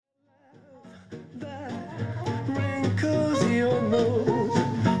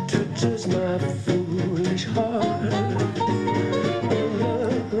just my foolish heart.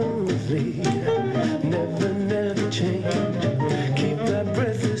 Lovely, never, never change. Keep that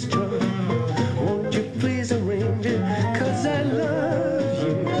breathless drum. Won't you please arrange it? 'Cause I love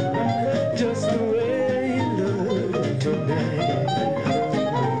you just the way you look tonight.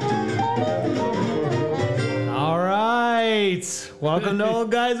 All right. Welcome to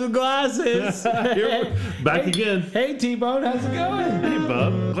Old Guys with Glasses. Back again. Hey, T-Bone, how's it going? Hey,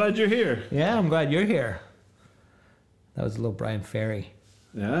 Bub. Glad you're here. Yeah, I'm glad you're here. That was a little Brian Ferry.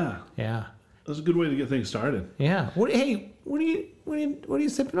 Yeah. Yeah. That's a good way to get things started. Yeah. What are you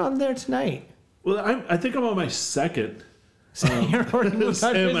sipping on there tonight? Well, I think I'm on my second You're ordering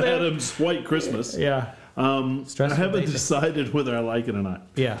Sam Is it? Adams White Christmas. Yeah. I Stressful haven't basic. decided whether I like it or not.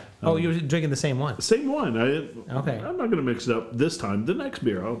 Yeah. Oh, you're drinking the same one. Same one. Okay. I'm not going to mix it up this time. The next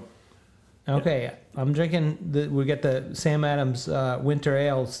beer, Okay. I'm drinking we get the Sam Adams Winter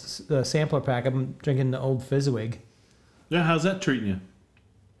Ale sampler pack. I'm drinking the Old Fizzwig. yeah. How's that treating you?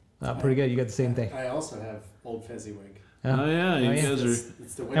 Pretty good. You got the same thing. I also have Old Fezziwig. Oh yeah, you yeah. guys are.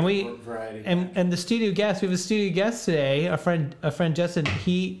 It's the And we- winter variety. And the studio guest, we have a studio guest today. A friend Justin.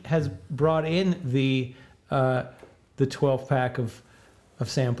 He has brought in the 12 pack of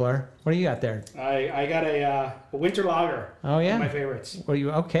sampler. What do you got there? I got a winter lager. Oh yeah. One of my favorites. What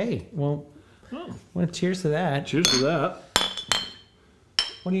you okay? Well, well, cheers to that. Cheers to that.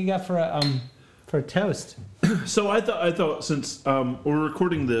 What do you got for a toast? So I thought since we're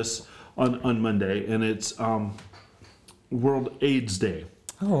recording this on Monday and it's World AIDS Day.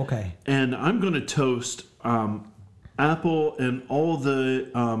 Oh, okay. And I'm going to toast Apple and all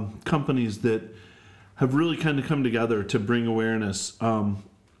the companies that have really kind of come together to bring awareness, to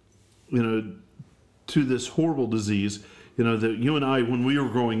this horrible disease. You know, that you and I, when we were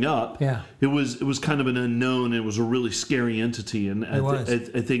growing up, Yeah. it was kind of an unknown. It was a really scary entity, and I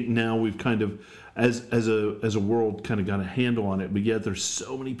think now we've kind of, as a world, kind of got a handle on it. But yet, there's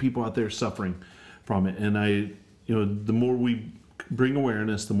so many people out there suffering from it, and the more we bring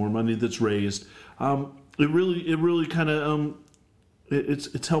awareness, the more money that's raised. It really kind of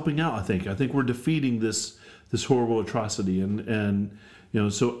it's helping out. I think we're defeating this horrible atrocity, and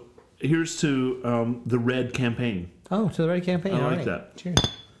so here's to the Red campaign. Oh, to the Red campaign. I All like right. that. Cheers.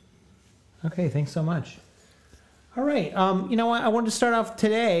 Okay, thanks so much. All right. You know what? I wanted to start off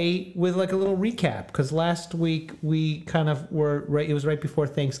today with like a little recap because last week we kind of were right. It was right before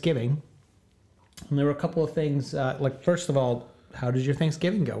Thanksgiving, and there were a couple of things. Like first of all, how did your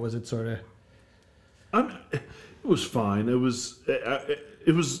Thanksgiving go? Was it sort of? It was fine. It was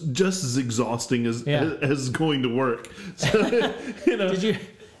just as exhausting as going to work. So,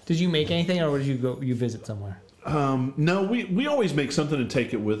 Did you make anything, or did you visit somewhere? No, we always make something and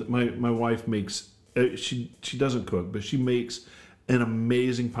take it with. My wife makes. She doesn't cook, but she makes an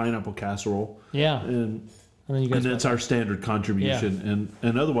amazing pineapple casserole. Yeah, and then you guys that's our standard contribution.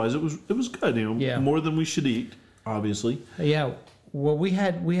 And otherwise it was good. More than we should eat, obviously. Yeah. Well, we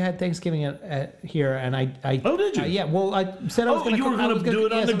had Thanksgiving at here, and I. Oh, did you? Yeah. Well, I said I was going to. You were going to do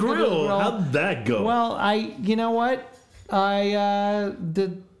it on the grill. How'd that go? Well, you know what?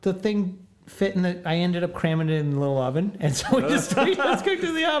 The thing fit in the. I ended up cramming it in the little oven, and so we just cooked it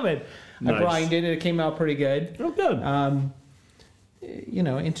in the oven. Nice. I brined it, and it came out pretty good. Oh, good.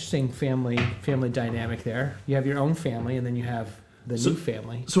 Interesting family dynamic there. You have your own family, and then you have the new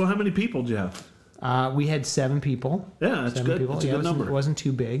family. So, how many people do you have? We had 7 people. Yeah, that's good. That's a good number. It wasn't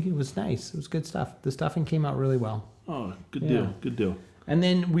too big. It was nice. It was good stuff. The stuffing came out really well. Oh, good deal. Yeah. Good deal. And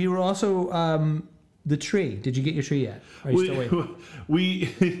then we were also the tree. Did you get your tree yet? Are you still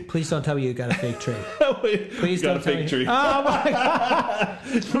waiting? Please don't tell me you got a fake tree. Please got don't a fake tree. Oh my god!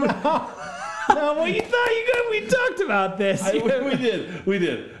 No, well, you thought you got. We talked about this. We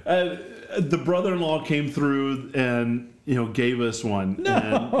did. The brother-in-law came through and gave us one.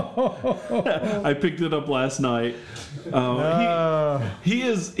 No. And I picked it up last night. He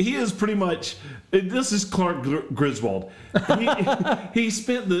is pretty much. This is Clark Griswold. He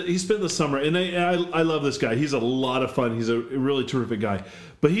spent the summer, and I love this guy. He's a lot of fun. He's a really terrific guy.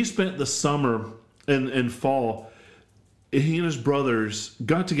 But he spent the summer and fall. He and his brothers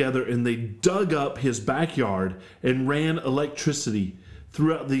got together and they dug up his backyard and ran electricity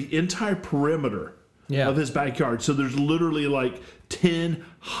throughout the entire perimeter of his backyard. So there's literally like 10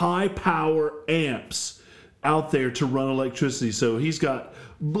 high power amps out there to run electricity. So he's got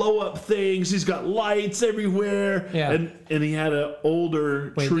blow up things. He's got lights everywhere. Yeah. And he had an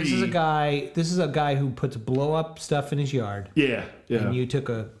older tree. This is a guy who puts blow up stuff in his yard. Yeah. And you took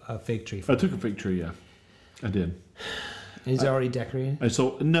a fake tree. I took a fake tree. Yeah, I did. Is it already decorated? And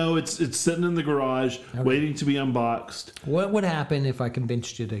so no, it's sitting in the garage waiting to be unboxed. What would happen if I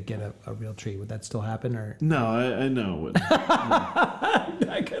convinced you to get a real tree? Would that still happen, or? No, I know.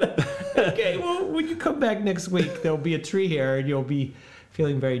 Okay, well, when you come back next week, there'll be a tree here, and you'll be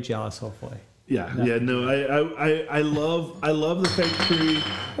feeling very jealous, hopefully. Yeah. No. I love the fake tree.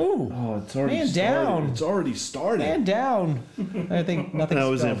 Ooh, Oh, it's already Man started. down. It's already started. man down. I think nothing. No,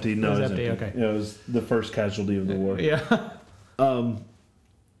 it was spilled. empty. It No, was it was empty. empty. Okay. Yeah, it was the first casualty of the war. Yeah.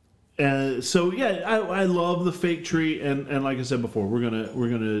 And so yeah, I love the fake tree, and like I said before,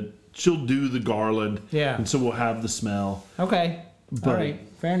 she'll do the garland. Yeah. And so we'll have the smell. Okay. But- All right.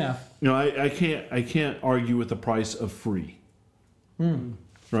 Fair enough. You know, I can't argue with the price of free.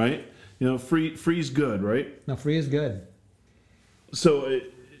 Right? You know, free's good, right? No, free is good. So,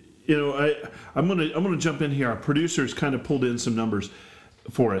 you know, I'm gonna jump in here. Our producers kind of pulled in some numbers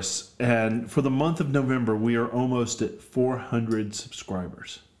for us, and for the month of November, we are almost at 400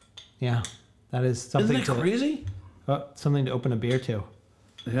 subscribers. Yeah, that is something. Isn't that crazy? Something to open a beer to.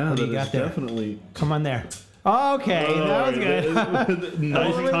 Yeah, What do that you got is there? definitely. Come on there. Okay, that was good.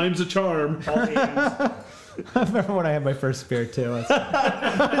 Nice times a charm. All hands. I remember when I had my first beer too. It's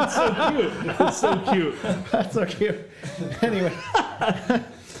so cute. That's so cute. Anyway,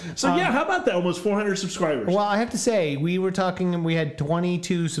 So yeah, how about that? Almost 400 subscribers. well, I have to say, we were talking, and we had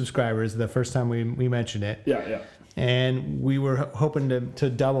 22 subscribers the first time we mentioned it. Yeah. And we were hoping to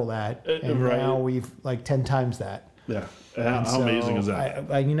double that, and right. now we've like 10 times that. Yeah. How So amazing is that?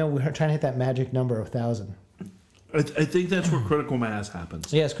 we're trying to hit that magic number of 1,000. I think that's where critical mass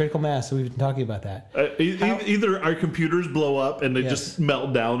happens. Yes, critical mass. So we've been talking about that. Either our computers blow up and they Yes. just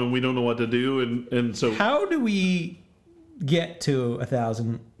melt down and we don't know what to do, and so How do we get to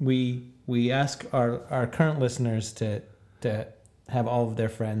 1,000? We ask our current listeners to have all of their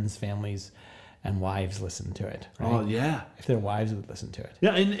friends, families, and wives listen to it. Right? oh yeah, If their wives would listen to it.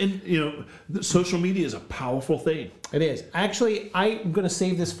 yeah, and you know, social media is a powerful thing. It is. Actually, I'm going to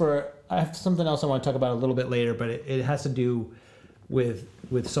save this for. I have something else I want to talk about a little bit later, but it has to do with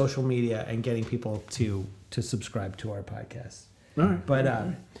social media and getting people to subscribe to our podcast. All right, But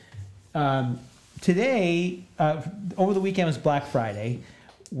today, over the weekend was Black Friday.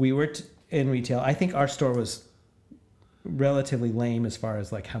 We were in retail. I think our store was relatively lame as far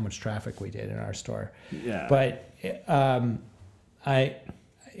as like how much traffic we did in our store. yeah, But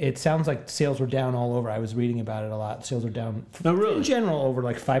it sounds like sales were down all over. I was reading about it a lot. Sales are down Oh, really? in general over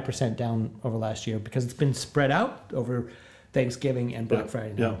like 5% down over last year because it's been spread out over Thanksgiving and Black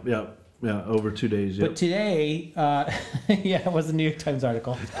Friday. now. Yeah, over 2 days. But Yep. today, yeah, it was the New York Times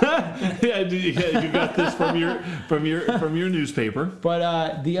article. yeah, you got this from your newspaper.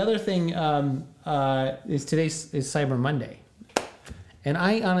 But the other thing is today's is Cyber Monday, and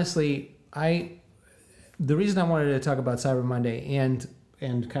I honestly, the reason I wanted to talk about Cyber Monday and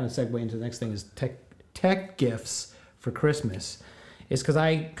kind of segue into the next thing is tech gifts for Christmas, is because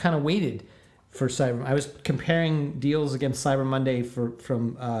I kind of waited for Cyber. I was comparing deals against Cyber Monday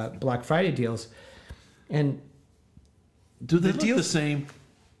from Black Friday deals, and Do they The look deal- the same?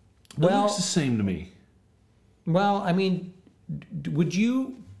 It Well- looks the same to me. well, I mean, would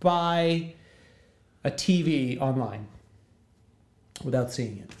you buy a TV online without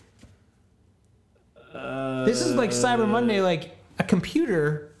seeing it? This is like Cyber Monday, like a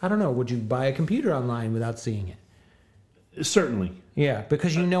computer. I don't know. Would you buy a computer online without seeing it? Certainly. Yeah,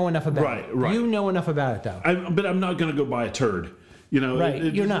 because you know enough about Right, it. right. You know enough about it, though. But I'm not going to go buy a turd. You know, Right,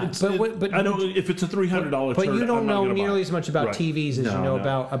 you're not. But I don't. If it's a $300 But turd, you don't I'm not know gonna buy nearly it. as much about Right. TVs as No, you know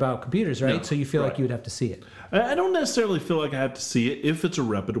no. about computers, right? No, So you feel like right. you would have to see it. I don't necessarily feel like I have to see it if it's a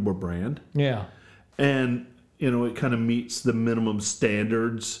reputable brand, Yeah. and you know, it kind of meets the minimum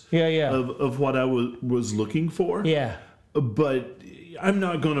standards. Yeah. Of what I was looking for. Yeah. But I'm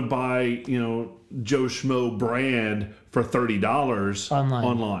not going to buy, you know, Joe Schmo brand for $30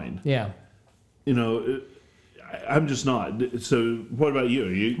 online. Yeah. You know, I'm just not. So, what about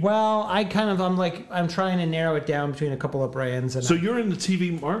you? Well, I'm trying to narrow it down between a couple of brands, and So you're in the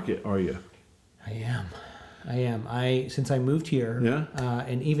TV market, are you? I am. Since I moved here, Yeah.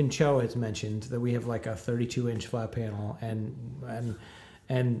 And even Cho has mentioned that we have like a 32-inch flat panel,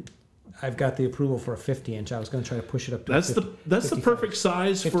 and I've got the approval for a 50-inch. I was going to try to push it up to That's 50, the 55. perfect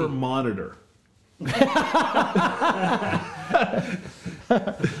size 50. for a monitor.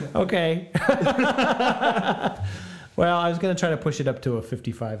 Okay. Well, I was going to try to push it up to a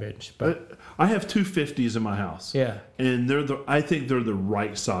 55-inch, but I have two 50s in my house. yeah. And I think they're the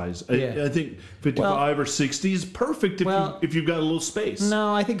right size. Yeah. I think 55 or 60 is perfect if you've got a little space.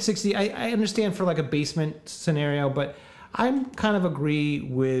 No, I think 60. I understand for like a basement scenario, but I'm kind of agree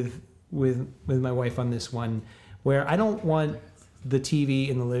with my wife on this one. where I don't want the TV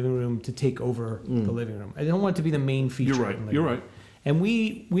in the living room to take over the living room. I don't want it to be the main feature. You're right. in the living You're room. right. And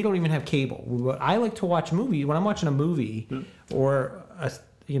we don't even have cable. I like to watch a movie. When I'm watching a movie or a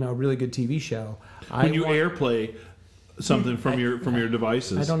really good TV show, When you AirPlay something from your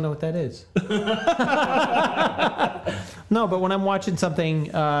devices. I don't know what that is. No, but when I'm watching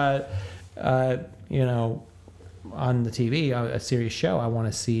something, on the TV, a serious show, I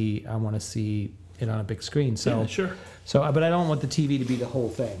want to see it on a big screen. So Yeah, sure. So, but I don't want the TV to be the whole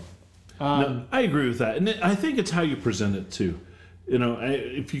thing. No, I agree with that, and I think it's how you present it too.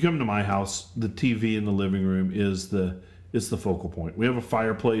 If you come to my house, the TV in the living room is the focal point. We have a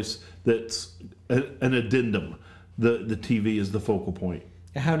fireplace that's an addendum. The TV is the focal point.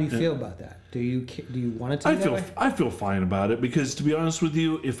 How do you feel about that? Do you want it to be that way? I feel fine about it because, to be honest with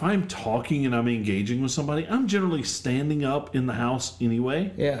you, if I'm talking and I'm engaging with somebody, I'm generally standing up in the house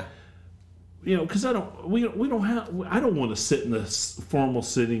anyway. Yeah. Because I don't want to sit in this formal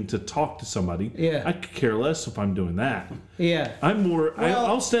sitting to talk to somebody. Yeah. I could care less if I'm doing that. Yeah. I'm more. Well-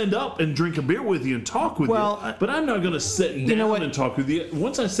 I'll stand up and drink a beer with you and talk with Well, you. But I'm not going to sit down know what? and talk with you.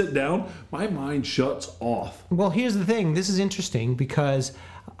 Once I sit down, my mind shuts off. Well, here's the thing. This is interesting because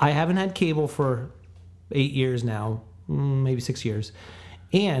I haven't had cable for 8 years now, maybe 6 years,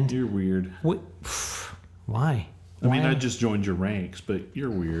 and You're weird. why? I mean, Why? I just joined your ranks, but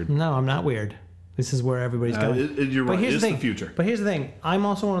you're weird. No, I'm not weird. This is where everybody's going. You're right. here's It's the future. But here's the thing. I'm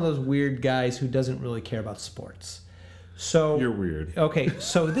also one of those weird guys who doesn't really care about sports. So You're weird. Okay,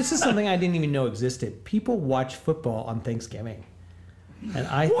 so this is something I didn't even know existed. People watch football on Thanksgiving. And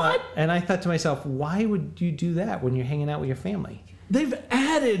I thought to myself, why would you do that when you're hanging out with your family? They've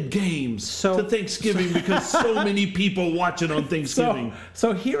added games to Thanksgiving because so many people watch it on Thanksgiving.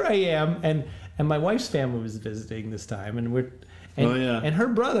 So here I am, and my wife's family was visiting this time, and and her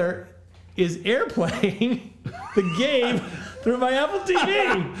brother is airplaying the game through my Apple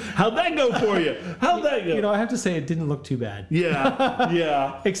TV. How'd that go for you? How'd that go? I have to say it didn't look too bad.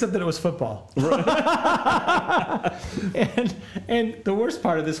 Yeah. Except that it was football. and the worst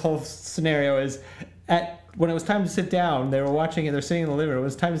part of this whole scenario is when it was time to sit down, they were watching it, they're sitting in the living room, it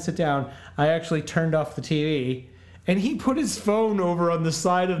was time to sit down, I actually turned off the TV. And he put his phone over on the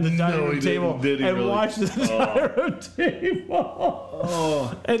side of the dining room table did he and really? watched the dining room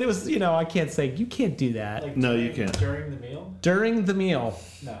table. And it was, I can't say, you can't do that. Like No, you can't. During the meal? During the meal.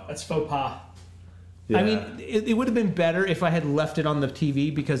 No. That's faux pas. Yeah. I mean, it would have been better if I had left it on the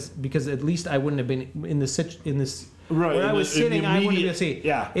TV because at least I wouldn't have been in this Right, where in I was the- in the sitting. I wouldn't be able to immediate- see.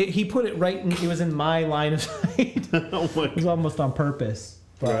 yeah. He put it right. It was in my line of sight. Oh my It was almost on purpose.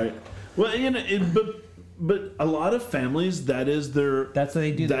 But Right. Well, but a lot of families, that's what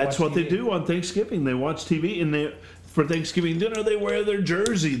they do. They That's watch what they TV. do on Thanksgiving. They watch TV, and for Thanksgiving dinner they wear their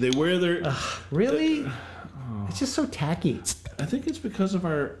jersey. They wear their. Really? It's just so tacky. I think it's because of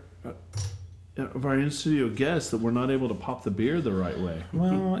our in studio guests that we're not able to pop the beer the right way.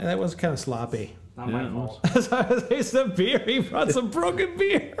 Well, that was kind of sloppy. Not Yeah, my it was. fault. It's the beer. He brought some broken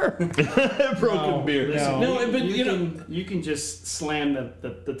beer. Broken beer. No, but you can just slam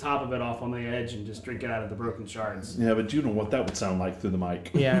the top of it off on the edge and just drink it out of the broken shards. Yeah, but you know what that would sound like through the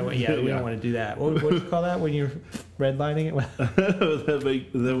mic. Yeah, we Yeah. don't want to do that. What do you call that when you're redlining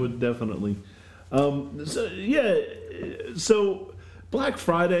it? that would definitely. So Black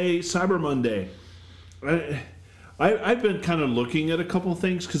Friday, Cyber Monday. I've been kind of looking at a couple of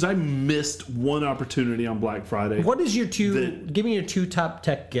things because I missed one opportunity on Black Friday. What is your give me your two top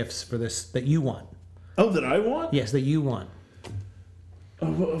tech gifts for this that you want. Oh, that I want? Yes, that you want.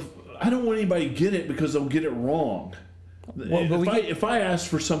 I don't want anybody to get it because they'll get it wrong. Well, but if I ask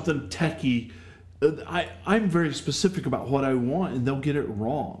for something techie, I'm very specific about what I want, and they'll get it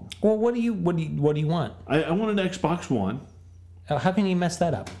wrong. Well, what do you want? I want an Xbox One. How can you mess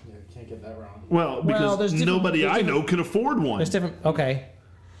that up? Yeah, you can't get that wrong. Well, because there's different- nobody there's I different- know can afford one. There's different. Okay.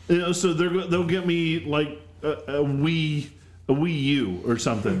 So they'll get me like a Wii U or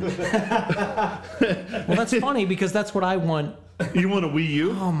something. Well, that's funny because that's what I want. You want a Wii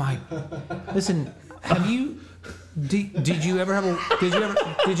U? Oh my! Listen, have you? Did you ever have a? Did you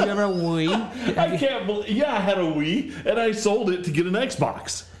ever have a Wii? I can't believe. Yeah, I had a Wii and I sold it to get an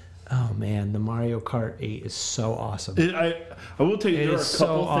Xbox. Oh man, the Mario Kart 8 is so awesome. I will tell you, It there are a is so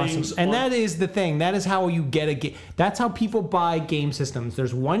couple awesome. things. And that is the thing. That is how you get a game. That's how people buy game systems.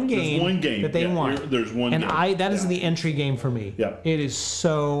 There's one game, one game, that they yeah, want. there's one and game. that is Yeah. the entry game for me. Yeah. It is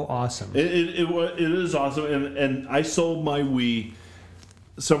so awesome. It is awesome, and I sold my Wii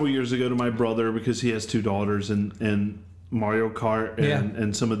several years ago to my brother because he has two daughters, and Mario Kart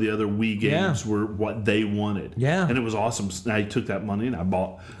and some of the other Wii games were what they wanted. Yeah. And it was awesome. I took that money and I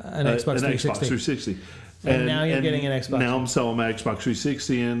bought An Xbox 360. 360. And now you're getting an Xbox Now One. I'm selling my Xbox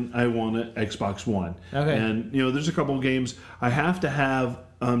 360, and I want an Xbox One. Okay. And there's a couple of games I have to have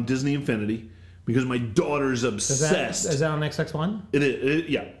Disney Infinity because my daughter's obsessed. Is that on Xbox One?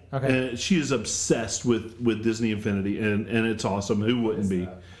 Yeah. Okay. And she is obsessed with Disney Infinity, and it's awesome. Who wouldn't be?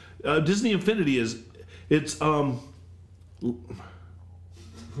 Disney Infinity it's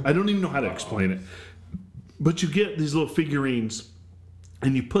I don't even know how to explain it, but you get these little figurines,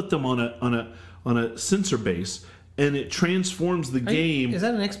 and you put them on a sensor base, and it transforms the game. Is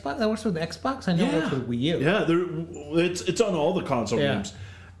that an Xbox? That works with the Xbox? I know it works with Wii U. Yeah, it's on all the console games,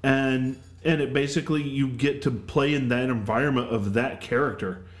 and it basically you get to play in that environment of that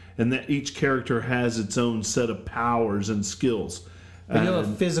character, and that each character has its own set of powers and skills. But you have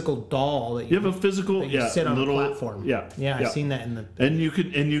a physical doll that You have a physical, you sit on little a platform. Yeah, I've seen that in the. And you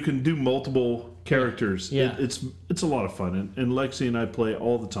can do multiple characters. Yeah. It's a lot of fun, and Lexi and I play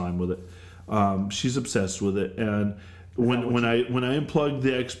all the time with it. She's obsessed with it, and when I unplugged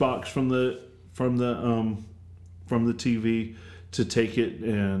the Xbox from the TV to take it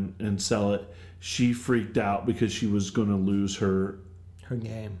and sell it, she freaked out because she was going to lose her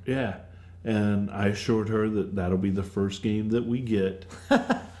game. Yeah. And I assured her that that'll be the first game that we get.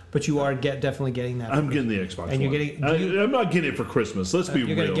 But you are definitely getting that. I'm getting the Xbox And you're One. getting- I'm not getting it for Christmas. Let's be You're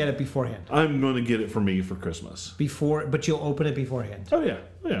real. going to get it beforehand. I'm going to get it for me for Christmas. But you'll open it beforehand. Oh yeah,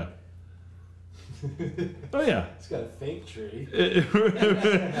 oh yeah, oh yeah. It's got a fake tree.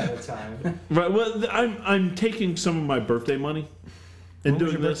 Ahead of time. Right. Well, I'm taking some of my birthday money and When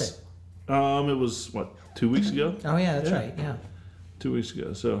was doing your this. It was what 2 weeks ago. Oh yeah, that's Yeah. right. Yeah. 2 weeks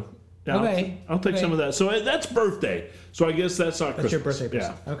ago. So. Yeah, Okay. I'll take Okay. some of that. So that's birthday. So I guess that's not That's Christmas. your birthday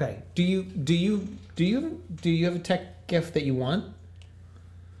present. Yeah. Okay. Do you have a tech gift that you want?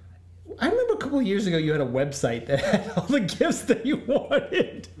 I remember a couple of years ago you had a website that had all the gifts that you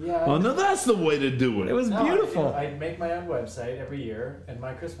wanted. Yeah. Oh no, that's the way to do it. It was No, beautiful. I make my own website every year, and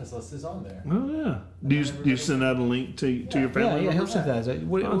my Christmas list is on there. Oh yeah. Do you send out a link to your Yeah, family? yeah, he'll members? send that.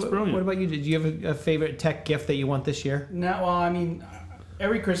 What, Oh, that's brilliant. what about you? Did you have a favorite tech gift that you want this year? No, well, I mean,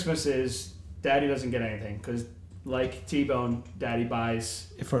 every Christmas is Daddy doesn't get anything because, like T-Bone, Daddy buys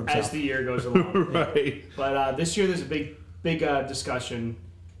For himself. as the year goes along. Right. But this year there's a big discussion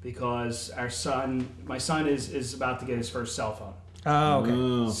because my son is about to get his first cell phone. Oh, okay.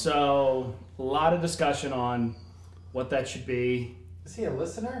 Oh. So a lot of discussion on what that should be. Is he a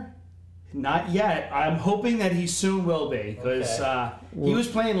listener? Not yet. I'm hoping that he soon will be because Okay. he was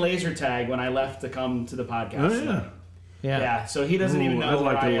playing laser tag when I left to come to the podcast. Oh yeah. Yeah. Yeah, so he doesn't even know. I'd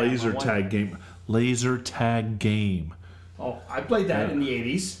like where a I am. laser I want- tag game. Laser tag game. Oh, I played that Yeah. in the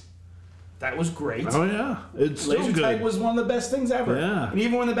 '80s. That was great. Oh yeah, it's still Laser good. tag was one of the best things ever. Yeah. And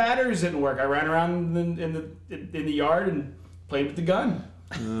even when the batteries didn't work, I ran around in the yard and played with the gun.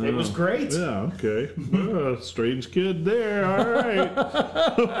 It was great. Yeah, okay. Strange kid there. All right.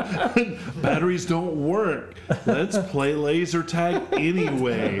 Batteries don't work. Let's play laser tag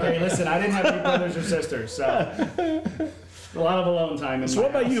anyway. Hey, listen, I didn't have any brothers or sisters, so a lot of alone time. So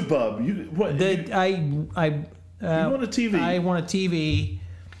what about you, Bub? You want a TV? I want a TV,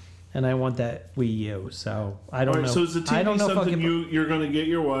 and I want that Wii U. So I don't All right, know. so is the I TV don't know if I'll something get- you're going to get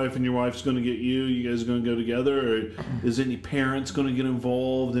your wife and your wife's going to get you? You guys are going to go together? Or is any parents going to get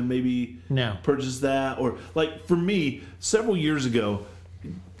involved and maybe No. purchase that? Or like for me, several years ago,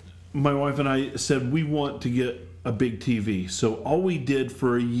 my wife and I said we want to get a big TV. So all we did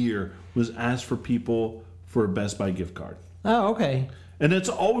for a year was ask for people for a Best Buy gift card. Oh, okay. And that's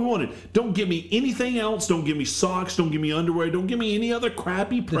all we wanted. Don't give me anything else. Don't give me socks. Don't give me underwear. Don't give me any other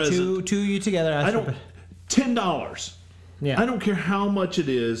crappy The present. two of you together. I don't. $10. Yeah. I don't care how much it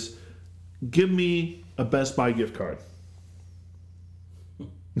is. Give me a Best Buy gift card.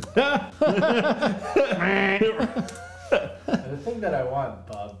 And the thing that I want,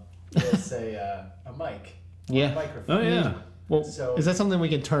 Bob, is a mic. Yeah. A microphone. Oh yeah. Well, So- is that something we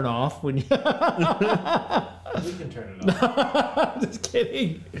can turn off when you? We can turn it off. Just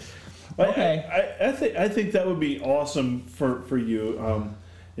kidding. Okay. I think that would be awesome for you.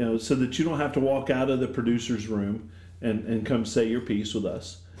 So that you don't have to walk out of the producer's room and come say your piece with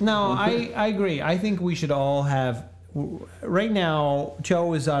us. No, I agree. I think we should all have. Right now,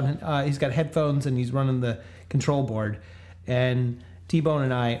 Joe is on. He's got headphones and he's running the control board, and T-Bone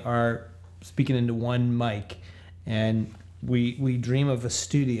and I are speaking into one mic, and we dream of a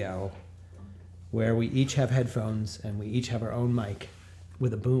studio where we each have headphones and we each have our own mic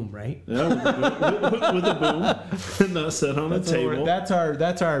with a boom, right? Yeah, with a boom, and not set on a table. That's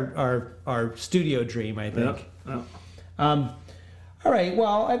our studio dream, I think. Yeah. All right.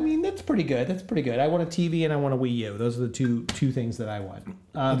 Well, I mean, that's pretty good. That's pretty good. I want a TV and I want a Wii U. Those are the two things that I want.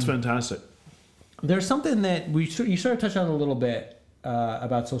 That's fantastic. there's something that you sort of touched on a little bit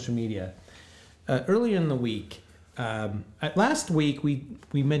about social media. Earlier in the week, last week we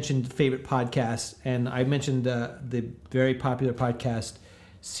mentioned favorite podcasts, and I mentioned the very popular podcast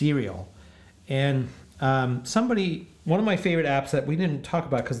Serial. And one of my favorite apps that we didn't talk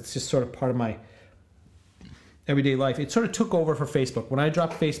about because it's just sort of part of my everyday life, it sort of took over for Facebook. When I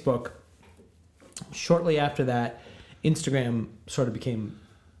dropped Facebook, shortly after that, Instagram sort of became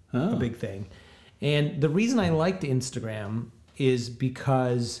a big thing. And the reason I liked Instagram is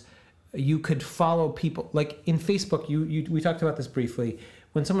because you could follow people. Like in Facebook, we talked about this briefly.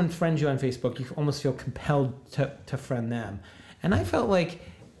 When someone friends you on Facebook, you almost feel compelled to friend them. And I felt like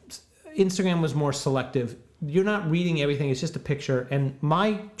Instagram was more selective. You're not reading everything, it's just a picture. And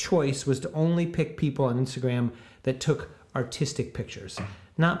my choice was to only pick people on Instagram that took artistic pictures,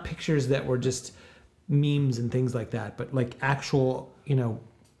 not pictures that were just memes and things like that, but like actual,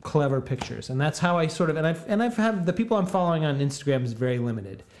 clever pictures. And that's how I sort of, and I've had the people I'm following on Instagram is very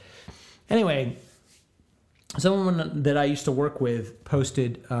limited. Anyway, someone that I used to work with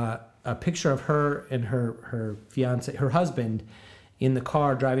posted a picture of her and her fiance, her husband, in the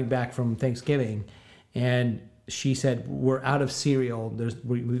car driving back from Thanksgiving, and she said, "We're out of cereal.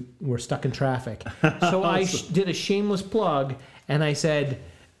 We're stuck in traffic." So I did a shameless plug, and I said,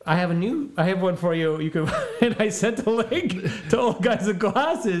 I have one for you. You can, and I sent a link to Old Guys with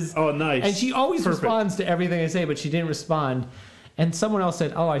Glasses. Oh, nice. And she always Perfect. responds to everything I say, but she didn't respond. And someone else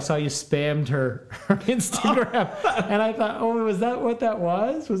said, "Oh, I saw you spammed her Instagram." And I thought, "Oh, was that what that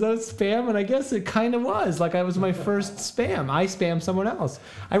was? Was that a spam?" And I guess it kind of was. Like, I was my first spam. I spammed someone else.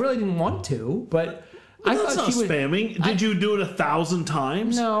 I really didn't want to, but I That's thought not she would. spamming. Did you do it 1,000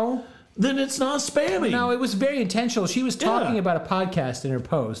 times? No. Then it's not spamming. No, it was very intentional. She was talking Yeah. about a podcast in her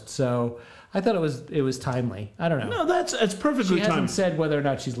post, so I thought it was timely. I don't know. No, that's perfectly She hasn't timed. said whether or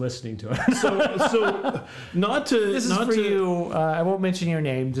not she's listening to it. So not to This is not for to, you. I won't mention your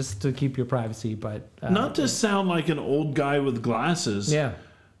name just to keep your privacy, but not to sound like an old guy with glasses. yeah.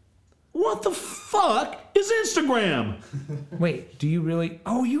 What the fuck is Instagram? Wait, do you really?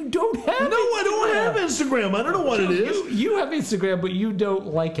 Oh, you don't have? No, I don't have Instagram. I don't know what it is. You have Instagram, but you don't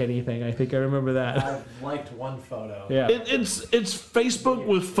like anything. I think I remember that. I've liked one photo. Yeah. It's Facebook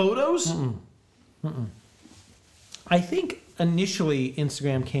with photos. I think initially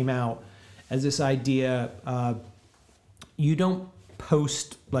Instagram came out as this idea, you don't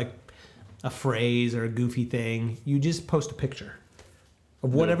post like a phrase or a goofy thing. You just post a picture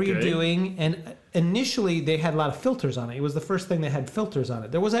of whatever you're Okay. doing. And initially they had a lot of filters on it. It was the first thing that had filters on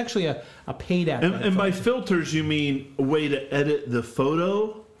it. There was actually a paid app. that had And by filters. filters, you mean a way to edit the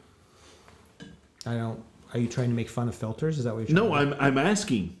photo? I don't. Are you trying to make fun of filters? Is that what you're trying No, to do? I'm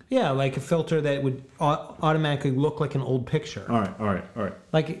asking. Yeah, like a filter that would automatically look like an old picture. All right.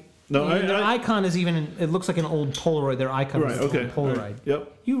 Like No, their I- icon is it looks like an old Polaroid. Their icon Right. is an Okay. old Polaroid. All right,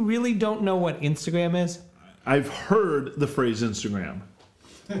 Yep. You really don't know what Instagram is? I've heard the phrase Instagram.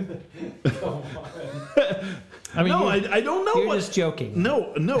 I mean, No, you're, I don't know you're what. just joking.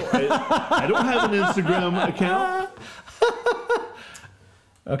 No, I don't have an Instagram account,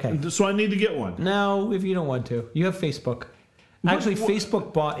 Okay. so I need to get one. No, if you don't want to, you have Facebook. Actually,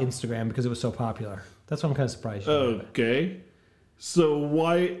 Facebook bought Instagram because it was so popular. That's why I'm kind of surprised. You have it. Okay. So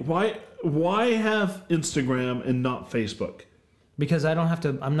why have Instagram and not Facebook? Because I don't have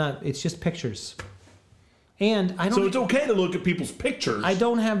to. I'm not. It's just pictures. And I don't. So it's okay to look at people's pictures. I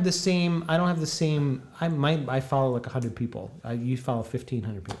don't have the same. I follow like 100 people. You follow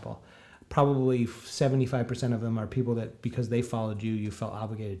 1,500 people. Probably 75% of them are people that because they followed you, you felt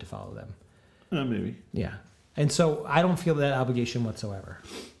obligated to follow them. Maybe Yeah. And so I don't feel that obligation whatsoever.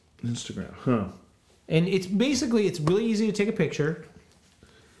 Instagram, huh? And it's really easy to take a picture.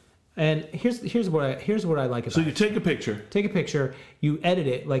 And here's what I like about So you it. take a picture. Take a picture, you edit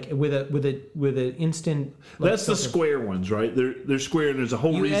it like with an instant. Like, That's the filter. square ones, right? They're square, and there's a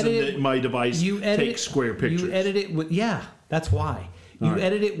whole You reason edit it- that my device You edit takes square pictures. You edit it with that's why. You All right.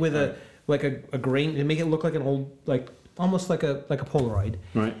 edit it with All a grain and make it look like an old almost like a Polaroid.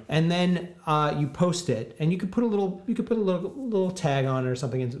 Right. And then you post it, and you could put a little tag on it or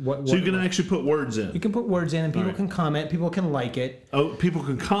something. And So you can actually put words in. you can put words in, and people Right. can comment. People can like it. Oh, people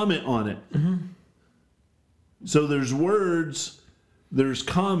can comment on it. Mm-hmm. So there's words, there's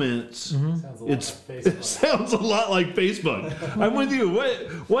comments. Mm-hmm. Sounds a lot It's like it Facebook. sounds a lot like Facebook. I'm with you.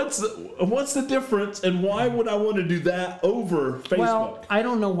 What's the difference, and why would I want to do that over Facebook? Well, I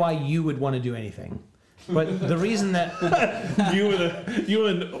don't know why you would want to do anything, but the reason that you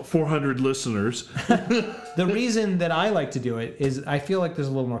and 400 listeners. the reason that I like to do it is I feel like there's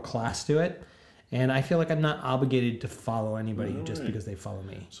a little more class to it. And I feel like I'm not obligated to follow anybody just because they follow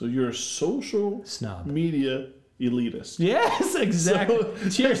me. So you're a social Snob. media elitist. Yes, exactly.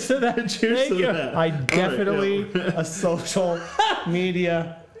 Cheers to that. Cheers Thank to you. that. I All right, definitely yeah. a social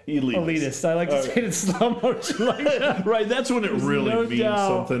media elitist. I like to say it in slow motion like that. Right, that's when it really no means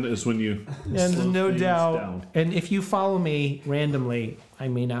doubt. something, is when you And slow no things doubt. down. And if you follow me randomly, I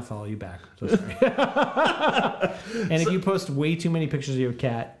may not follow you back. So sorry. And if you post way too many pictures of your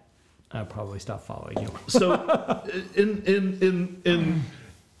cat, I'll probably stop following you. So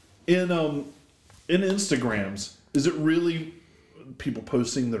in Instagrams, is it really people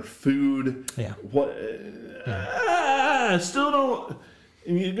posting their food? Yeah. What? I still don't.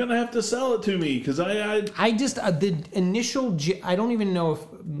 You're gonna have to sell it to me because I just the initial. I don't even know if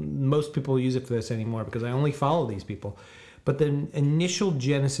most people use it for this anymore because I only follow these people. But the initial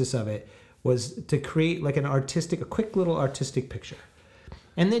genesis of it was to create like a quick little artistic picture.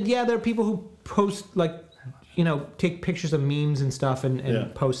 And then there are people who post take pictures of memes and stuff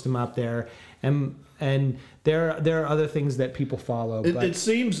and post them up there. And there are other things that people follow. But it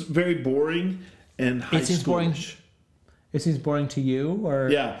seems very boring and high it seems boring. schoolish. It seems boring to you, or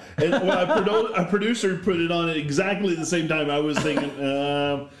Yeah, and when a producer put it on at exactly the same time, I was thinking,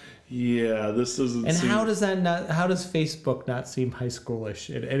 yeah, this doesn't. And seem... how does Facebook not seem high schoolish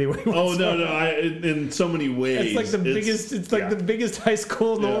in any way? Oh no, in so many ways. It's like the biggest. It's like the biggest high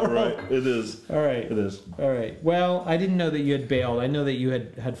school in the world. Right. It is. All right. It is. All right. Well, I didn't know that you had bailed. I know that you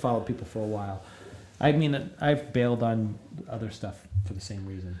had followed people for a while. I mean, I've bailed on other stuff for the same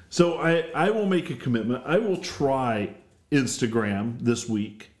reason. So I will make a commitment. I will try Instagram this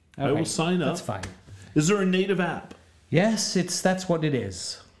week. I Okay, will sign up. That's fine. Is there a native app? Yes, that's what it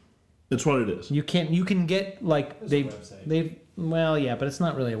is. It's what it is. You can get like There's a website. they've well yeah, but it's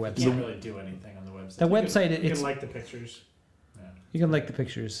not really a You website. can't really do anything on the website. The website You it's can like the pictures. you can like the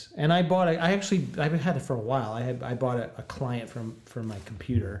pictures. And I bought it. I've had it for a while. I bought a client for my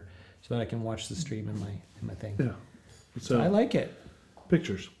computer so that I can watch the stream in my thing. Yeah. So I like it.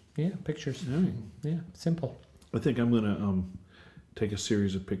 pictures. Yeah, pictures. Yeah. Yeah, simple. I think I'm gonna take a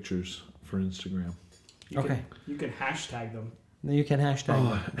series of pictures for Instagram. Okay. You can hashtag them. Then you can hashtag.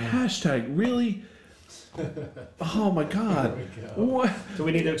 Oh, hashtag really? Oh my God! There we go. What? Do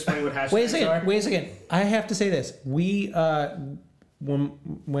we need to explain what hashtags Wait a second. are? Wait a second. I have to say this. We when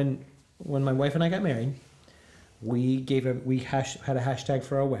my wife and I got married, we had a hashtag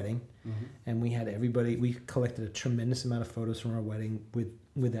for our wedding, and we had everybody. We collected a tremendous amount of photos from our wedding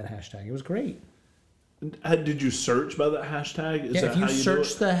with that hashtag. It was great. Did you search by that hashtag? Is Yeah, that if you how you search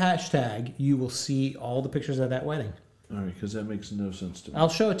do it? the hashtag, you will see all the pictures of that wedding. All right, because that makes no sense to me. I'll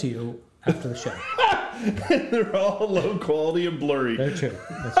show it to you after the show. They're all low quality and blurry. They're true.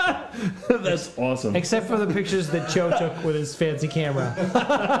 That's true. That's awesome. Except for the pictures that Joe took with his fancy camera,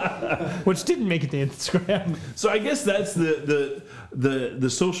 which didn't make it to Instagram. So I guess that's the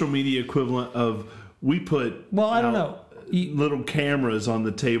social media equivalent of we put. Well, I don't out know. Little cameras on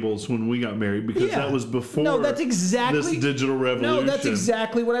the tables when we got married because Yeah. that was before. No, that's exactly this digital revolution. No, that's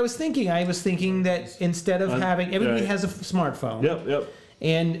exactly what I was thinking. I was thinking that instead of having everybody right. has a smartphone. Yep.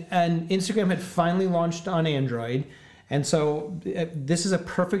 And Instagram had finally launched on Android, and so this is a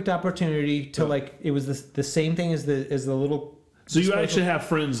perfect opportunity to it was the same thing as the little. So you display- actually have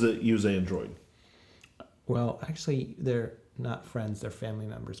friends that use Android. Well, actually, they're not friends; they're family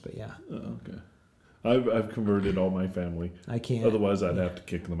members. But yeah, Oh, okay. I've converted all my family. I can't. Otherwise, I'd have to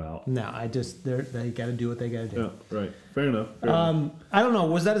kick them out. No, they got to do what they got to do. Yeah, right. Fair enough. Fair enough. I don't know.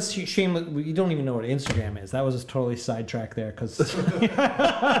 Was that a shame? You don't even know what Instagram is. That was a totally sidetrack there because that's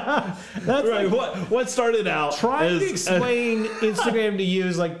Right. like What started out trying to as explain Instagram to you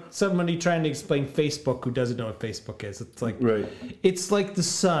is like somebody trying to explain Facebook who doesn't know what Facebook is. It's like right. it's like the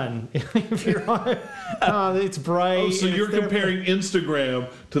sun. If you're on it, it's bright. Oh, so and you're it's there for- comparing Instagram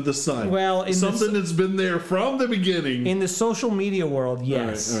to the sun. Well, in something that's been there from the beginning. in the social media world,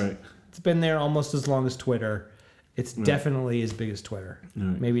 yes. All right. It's been there almost as long as Twitter. It's definitely as big as Twitter.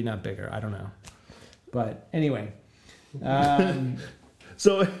 Right. Maybe not bigger. I don't know. But anyway.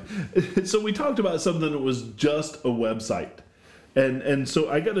 So we talked about something that was just a website, and so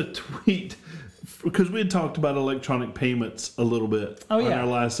I got a tweet because we had talked about electronic payments a little bit on yeah. our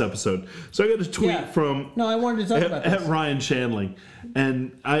last episode. So I got a tweet from No, I wanted to talk about at this. Ryan Shanley,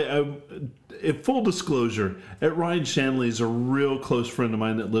 and I in full disclosure, at Ryan Shanley is a real close friend of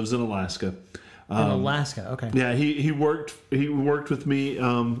mine that lives in Alaska. In Alaska, okay. Yeah, he worked with me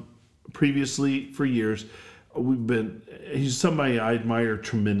previously for years. He's somebody I admire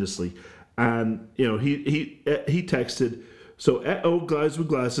tremendously, and he texted so at old guys with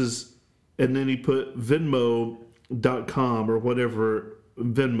glasses, and then he put Venmo.com or whatever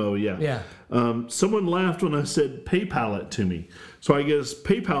Venmo, yeah. Yeah. Someone laughed when I said PayPal it to me. So I guess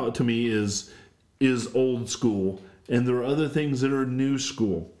PayPal it to me is old school, and there are other things that are new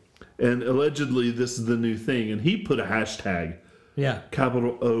school. And allegedly, this is the new thing. And he put a hashtag, Yeah.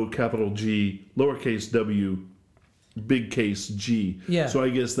 capital O, capital G, lowercase w, big case G. Yeah. So I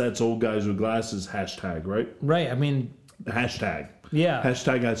guess that's old guys with glasses hashtag, right? Right. I mean, Hashtag. yeah.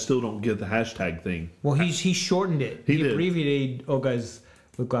 Hashtag, I still don't get the hashtag thing. Well, he shortened it. He He did. abbreviated old guys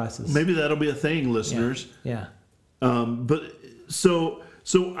with glasses. Maybe that'll be a thing, Yeah. listeners. Yeah. But so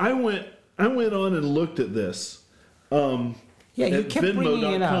I went on and looked at this. Yeah, you At kept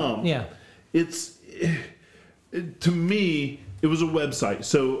bringing it up. Venmo.com. Yeah. To me, it was a website.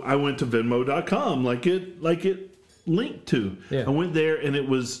 So I went to Venmo.com like it linked to. Yeah. I went there and it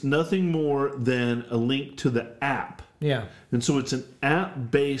was nothing more than a link to the app. Yeah. And so it's an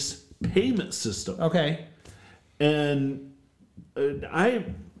app-based payment system. Okay. And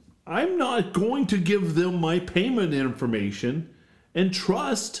I'm not going to give them my payment information and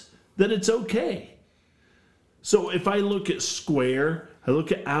trust that it's okay. So if I look at Square, I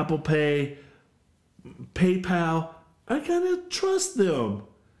look at Apple Pay, PayPal, I kind of trust them.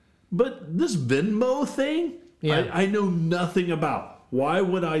 But this Venmo thing, Yeah. I know nothing about. Why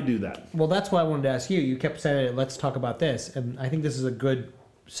would I do that? Well, that's why I wanted to ask you. You kept saying, let's talk about this. And I think this is a good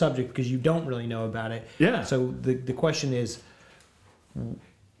subject because you don't really know about it. Yeah. So the question is,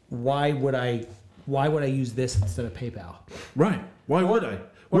 why would I use this instead of PayPal? Right. Why would I?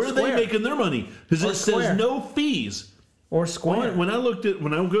 or Where are they Square. making their money? Because Or it Square. says no fees. Or Square? When I go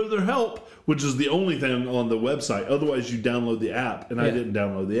to their help, which is the only thing on the website, otherwise you download the app, and I Yeah. didn't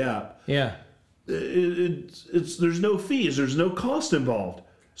download the app. Yeah. It's there's no fees, there's no cost involved.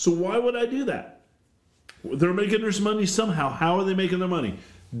 So why would I do that? They're making their money somehow. How are they making their money?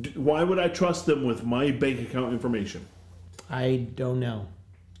 Why would I trust them with my bank account information? I don't know.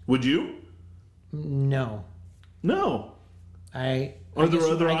 Would you? No. No. Are there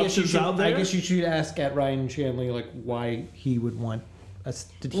other options out there? I guess you should ask at Ryan Shanley like why he would want us.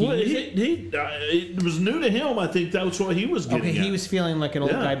 Did he? Well, use it? it was new to him. I think that's what he was getting Okay, at. he was feeling like an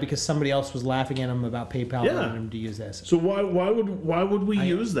old Yeah. guy because somebody else was laughing at him about PayPal Yeah. wanting him to use this. So why would we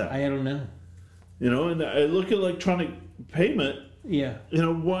use that? I don't know. And I look at electronic payment. Yeah.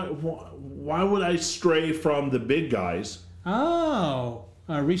 Why would I stray from the big guys? Oh,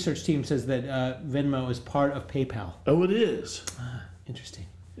 our research team says that Venmo is part of PayPal. Oh, it is. Interesting.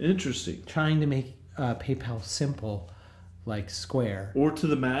 Interesting. Trying to make PayPal simple, like Square. Or to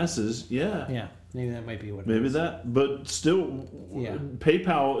the masses, yeah. Yeah, maybe that might be what. Maybe it is. that, but still, Yeah.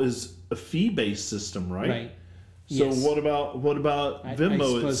 PayPal is a fee-based system, right? Right. So Yes. what about I Venmo? It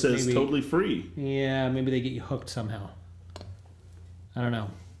suppose says maybe- totally free. Yeah, maybe they get you hooked somehow. I don't know.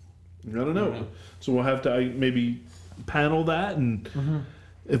 I don't know. know. So we'll have to maybe panel that, and Mm-hmm.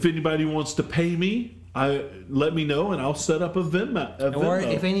 if anybody wants to pay me, let me know, and I'll set up a Venmo. Or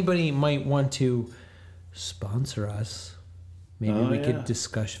if anybody might want to sponsor us, maybe Oh, we yeah. could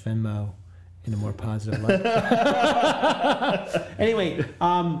discuss Venmo in a more positive light. Anyway,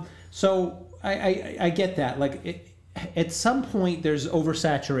 so I get that. Like at some point, there's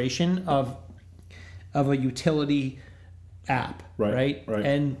oversaturation of a utility app, Right, right.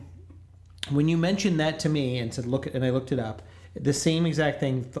 And when you mentioned that to me and said and I looked it up, the same exact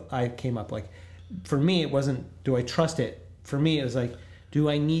thing I came up like. For me, it wasn't, do I trust it? For me, it was like, do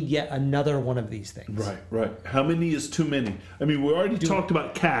I need yet another one of these things? Right. How many is too many? I mean, we already talked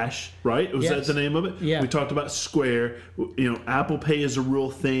about Cash, right? Was Yes. that the name of it? Yeah. We talked about Square. Apple Pay is a real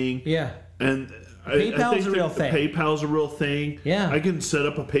thing. Yeah. And PayPal's I think a real that thing. PayPal's a real thing. Yeah. I can set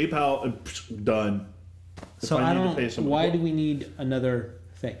up a PayPal and done. If So I need to don't, pay someone. why do we need another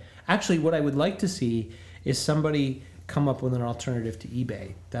thing? Actually, what I would like to see is somebody come up with an alternative to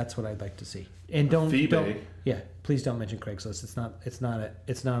eBay. That's what I'd like to see. And don't, yeah, please don't mention Craigslist. It's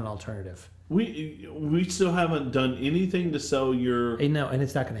not an alternative. We still haven't done anything to sell your. No, and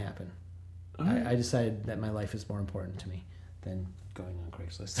it's not going to happen. I decided that my life is more important to me than going on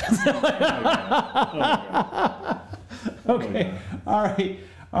Craigslist. Okay. All right.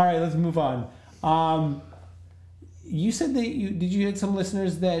 Let's move on. You said that you had some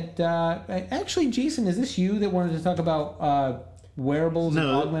listeners that actually, Jason, is this you that wanted to talk about wearables and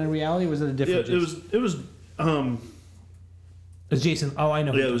No. augmented reality? Or was it a Yeah, different? it was. It's Jason. Oh, I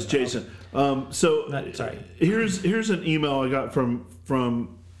know. Yeah, it was Jason. Sorry. Here's an email I got from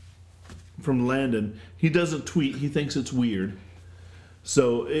Landon. He doesn't tweet. He thinks it's weird.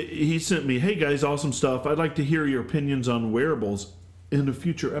 So he sent me, "Hey guys, awesome stuff. I'd like to hear your opinions on wearables in a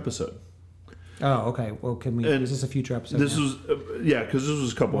future episode." Oh, okay. Well, can we? And Is this a future episode? This now? was because this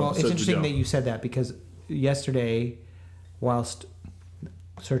was a couple Well, it's episodes interesting ago. that you said that because yesterday, whilst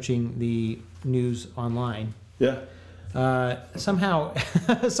searching the news online, Yeah. somehow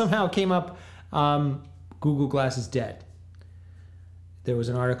it came up. Google Glass is dead. There was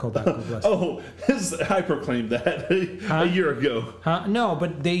an article about Google Glass. Oh, I proclaimed that a year ago. No,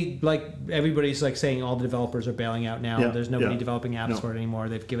 but they everybody's saying all the developers are bailing out now. Yeah, There's nobody yeah. developing apps No. for it anymore.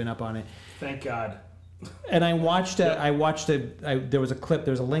 They've given up on it. Thank God. And I watched there was a clip.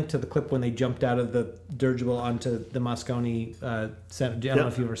 There was a link to the clip when they jumped out of the dirigible onto the Moscone Center. I don't know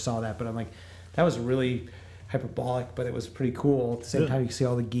if you ever saw that, but I'm like, that was really hyperbolic, but it was pretty cool. At the same time, you see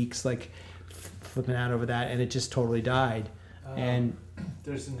all the geeks flipping out over that, and it just totally died. And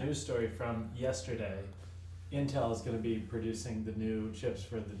There's a news story from yesterday. Intel is going to be producing the new chips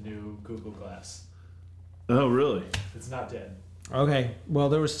for the new Google Glass. Oh, really? It's not dead. okay, well,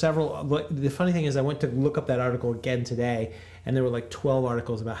 there were several. The funny thing is, I went to look up that article again today, and there were 12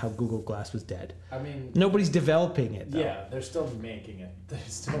 articles about how Google Glass was dead. I mean, Nobody's developing it, though. yeah, they're still making it. They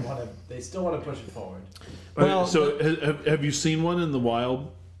still want to push it forward. Well, so have you seen one in the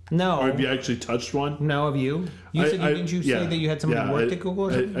wild? No. Or have you actually touched one? No, have you? Didn't you say that you had somebody who worked at Google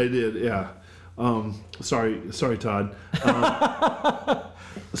or something? I did, yeah. Sorry, Todd.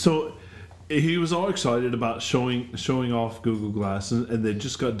 So he was all excited about showing off Google Glass, and they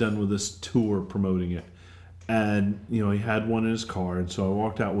just got done with this tour promoting it. And he had one in his car, and so I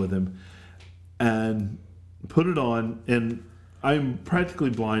walked out with him and put it on, and I'm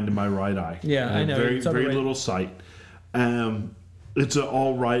practically blind in my right eye. Yeah, I know. Very It's on the very right- little sight. It's an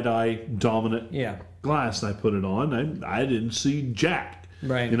all right eye dominant Yeah. glass, and I put it on. I didn't see jack.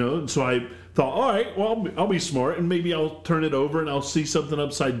 Right. And so I thought, all right, well, I'll be smart, and maybe I'll turn it over and I'll see something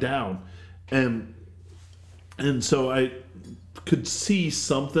upside down. And so I could see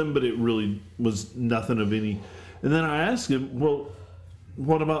something, but it really was nothing of any. And then I asked him, well,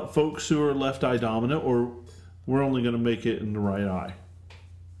 what about folks who are left eye dominant, or we're only going to make it in the right eye?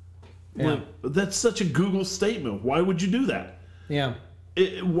 Yeah. That's such a Google statement. Why would you do that? Yeah.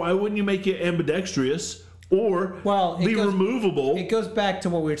 Why wouldn't you make it ambidextrous or be removable? It goes back to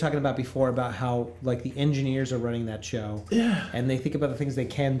what we were talking about before about how the engineers are running that show. Yeah. And they think about the things they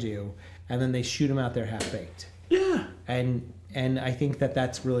can do, and then they shoot them out there half baked. Yeah. And I think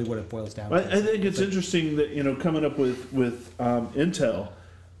that's really what it boils down to. I think it's interesting that coming up with Intel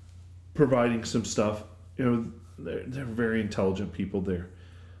providing some stuff. They're very intelligent people there,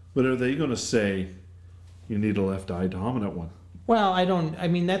 but are they going to say you need a left eye dominant one? Well, I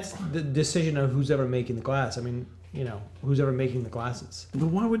mean, that's the decision of who's ever making the glass. I mean, who's ever making the glasses. But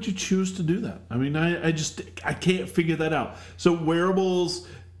why would you choose to do that? I mean, I can't figure that out. So wearables,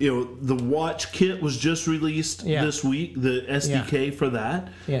 the watch kit was just released this week, the SDK for that.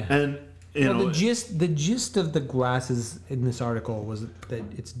 Yeah. And the gist of the glasses in this article was that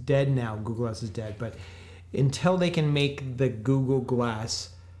it's dead now. Google Glass is dead, but until they can make the Google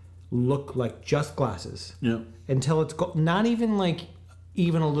Glass look like just glasses, until it's not even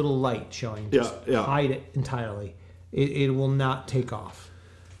even a little light showing, just hide it entirely, it will not take off.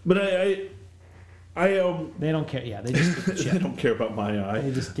 But I They don't care. Yeah, they just they don't care about my eye.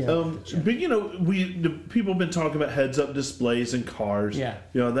 They just but the people have been talking about heads-up displays in cars. Yeah.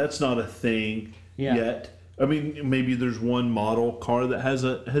 That's not a thing yet. I mean, maybe there's one model car that has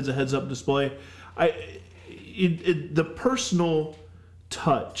a heads-up display. The personal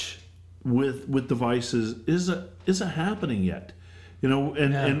touch with devices isn't happening yet.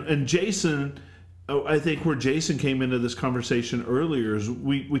 And Jason. I think where Jason came into this conversation earlier is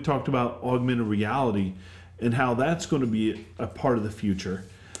we talked about augmented reality and how that's going to be a part of the future.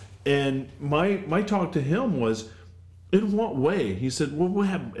 And my talk to him was, in what way? He said, well, we'll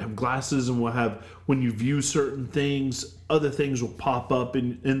have glasses, and we'll have, when you view certain things, other things will pop up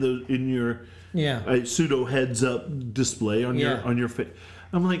in your pseudo heads up display on your face.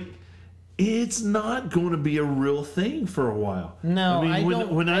 I'm like, it's not going to be a real thing for a while. No, I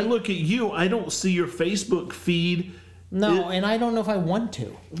mean, when I look at you, I don't see your Facebook feed. No, and I don't know if I want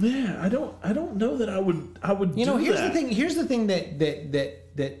to. Yeah, I don't know that I would. Here's that. the thing. Here's the thing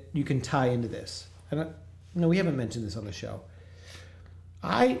that you can tie into this. We haven't mentioned this on the show.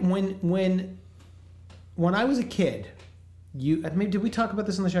 When I was a kid, did we talk about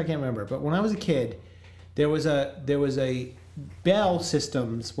this on the show? I can't remember. But when I was a kid, there was a Bell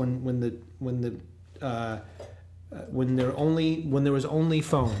Systems when there was only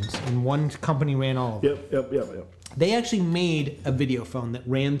phones and one company ran all of them. Yep. They actually made a video phone that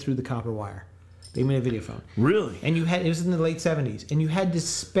ran through the copper wire. They made a video phone. Really? And it was in the late 70s, and you had to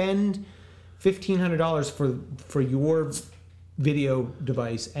spend $1,500 for your video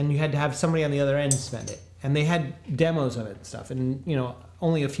device, and you had to have somebody on the other end spend it. And they had demos of it and stuff, and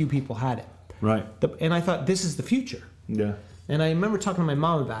only a few people had it. Right. And I thought, this is the future. Yeah. And I remember talking to my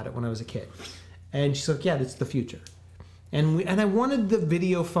mom about it when I was a kid. And she's like, yeah, that's the future. And I wanted the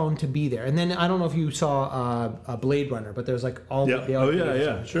video phone to be there. And then I don't know if you saw a Blade Runner, but there's like all Yeah. the Oh, yeah, videos.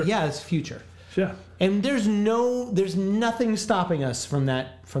 yeah, sure. Yeah, it's future. Yeah. And there's nothing stopping us from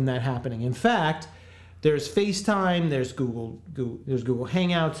that happening. In fact, there's FaceTime, there's Google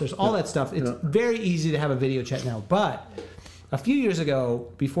Hangouts, there's all that stuff. It's very easy to have a video chat now. But a few years ago,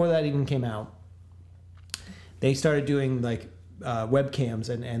 before that even came out, they started doing like webcams,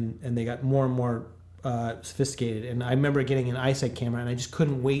 and they got more and more sophisticated. And I remember getting an iSight camera, and I just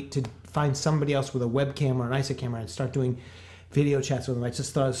couldn't wait to find somebody else with a webcam or an iSight camera and start doing video chats with them. I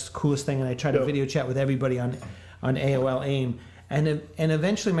just thought it was the coolest thing, and I tried to video chat with everybody on AOL AIM, and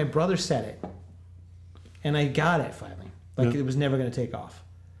eventually my brother said it, and I got it finally. Like it was never going to take off.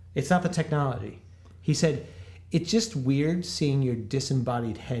 It's not the technology. He said, it's just weird seeing your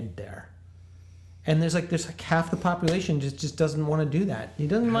disembodied head there. And there's like half the population just doesn't want to do that. He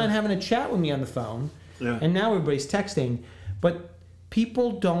doesn't mind having a chat with me on the phone. Yeah. And now everybody's texting, but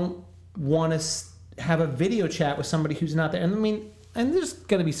people don't want to have a video chat with somebody who's not there. And I mean, and there's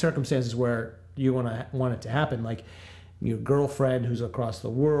going to be circumstances where you want it to happen, like your girlfriend who's across the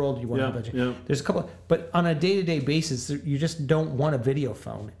world. You want to have a, there's a couple, but on a day-to-day basis, you just don't want a video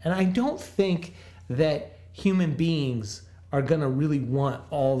phone. And I don't think that human beings are going to really want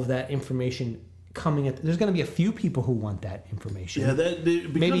all of that information coming at. There's going to be a few people who want that information. Yeah, that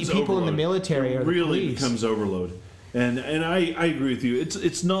it maybe becomes people in the overload. military or It the really police. becomes overload. And I agree with you.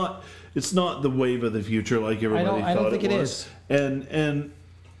 It's not the wave of the future like everybody thought I don't think it was. is. And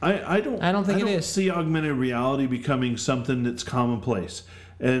I don't think it is. see augmented reality becoming something that's commonplace.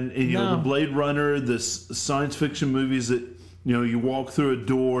 And you know, No. the Blade Runner, this science fiction movies that you walk through a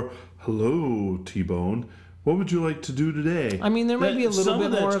door, hello T-Bone, what would you like to do today? I mean, there might be a little some bit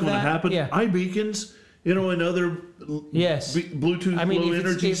of that's more of going to that. happen. Yeah. iBeacons, and other Yes. Bluetooth I mean, low if it's-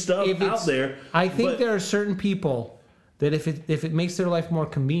 energy if- stuff if it's- out there. I think but- there are certain people that if it makes their life more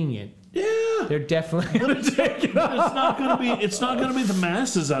convenient, Yeah. they're definitely going to take it. It's not going to be. It's not going to be the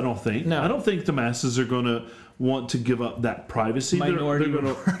masses. I don't think. No. I don't think the masses are going to want to give up that privacy. Minority They're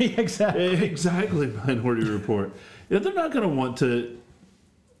gonna, Report. Exactly. exactly. Minority Report. Yeah, they're not going to want to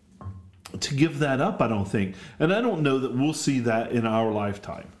give that up. I don't think, and I don't know that we'll see that in our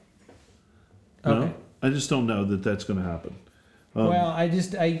lifetime. You know? Okay. I just don't know that that's going to happen. Well, I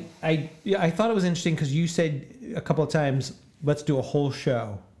thought it was interesting because you said a couple of times, let's do a whole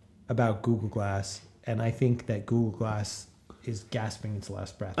show about Google Glass, and I think that Google Glass is gasping its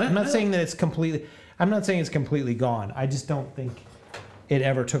last breath. I'm not saying that it's completely. I'm not saying it's completely gone. I just don't think it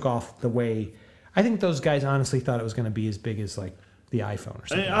ever took off the way. I think those guys honestly thought it was going to be as big as like the iPhone or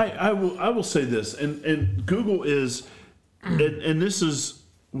something. I will say this, and Google is, and this is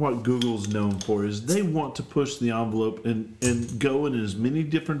what Google's known for, is they want to push the envelope and go in as many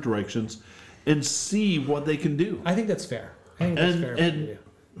different directions and see what they can do. I think that's fair. I think that's fair. And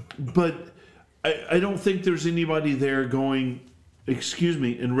but I don't think there's anybody there going, excuse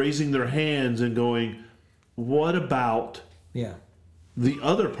me, and raising their hands and going, what about Yeah. the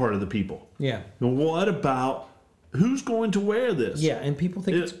other part of the people? Yeah. And what about who's going to wear this? Yeah. And people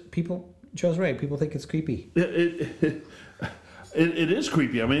think Joe's right. People think it's creepy. It is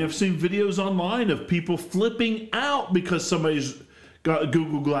creepy. I mean, I've seen videos online of people flipping out because somebody's got a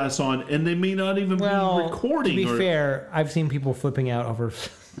Google Glass on, and they may not even be recording. To be fair, I've seen people flipping out over.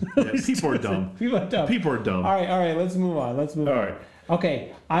 Yeah, people are dumb. People are dumb. People are dumb. All right. Let's move on. All right.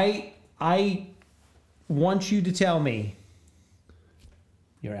 Okay. I want you to tell me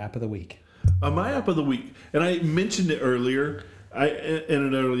your app of the week. My app of the week, and I mentioned it earlier in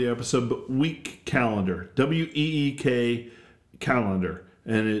an earlier episode, but Week Calendar, WEEK Calendar,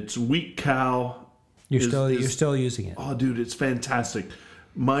 and it's Week Cal. You're still using it. Oh, dude, it's fantastic.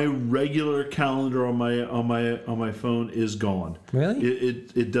 My regular calendar on my phone is gone. Really?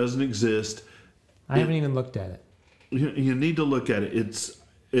 It doesn't exist. I haven't even looked at it. You need to look at it.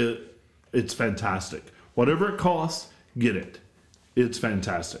 It's fantastic. Whatever it costs, get it. It's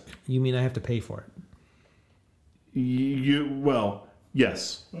fantastic. You mean I have to pay for Well,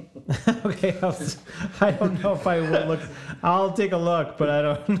 yes. it? Okay. I don't know if I will look. I'll take a look, but I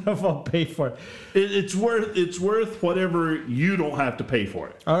don't know if I'll pay for it. It's worth whatever. You don't have to pay for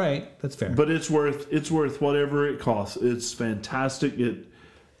it, All right. That's fair. but it's worth whatever it costs. It's fantastic.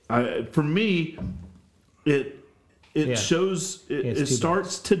 For me, it Yeah. shows. it's It too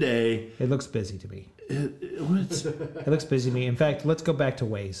starts today. it looks busy to me. It's- It looks busy to me. In fact, let's go back to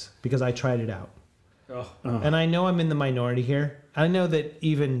Waze because I tried it out. Oh. And I know I'm in the minority here. I know that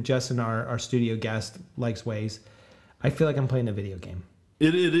even Justin, our studio guest, likes Waze. I feel like I'm playing a video game.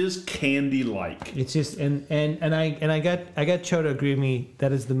 It is candy like. It's just and I got Cho to agree with me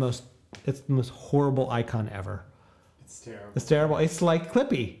that is the most horrible icon ever. It's terrible. It's terrible. It's like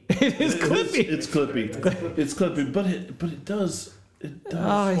Clippy. It is Clippy. It's Clippy. It's Clippy, but it does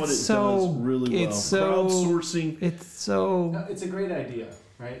Oh, what it it's so does really well. it's so Crowdsourcing. It's so No, it's a great idea,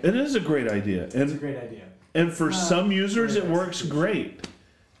 right? It is a great idea, It's a and great idea. for some users it very works great.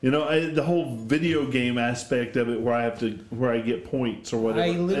 You know, the whole video game aspect of it, where I get points or whatever. I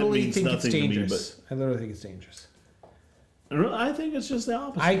literally that means think it's nothing to me, dangerous. I literally think it's dangerous. but I think it's just the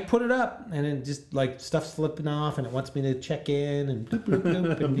opposite. I put it up and it just like stuff's slipping off and it wants me to check in and bloop, bloop,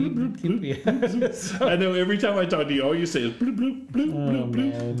 bloop, and beep, bloop, bloop. Yeah. So- I know every time I talk to you, all you say is bloop bloop bloop oh, bloop bloop.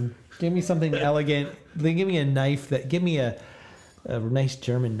 man. Give me something elegant. Then give me a knife that. Give me a nice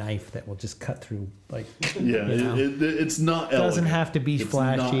German knife that will just cut through. Like Yeah, you know. it's not elegant. Doesn't have to be It's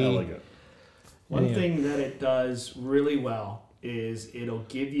flashy. not elegant. One Yeah. thing that it does really well is it'll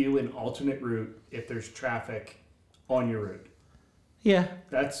give you an alternate route if there's traffic on your route. Yeah,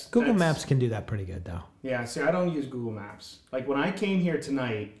 That's Google that's- Maps can do that pretty good though. Yeah, see, I don't use Google Maps. Like when I came here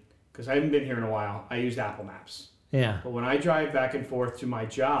tonight, because I haven't been here in a while, I used Apple Maps. Yeah. But when I drive back and forth to my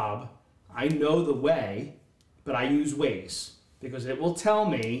job, I know the way, but I use Waze because it will tell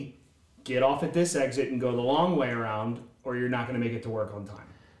me, get off at this exit and go the long way around, or you're not going to make it to work on time.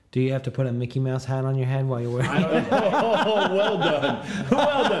 Do you have to put a Mickey Mouse hat on your head while you're wearing? I don't know. Oh, well done.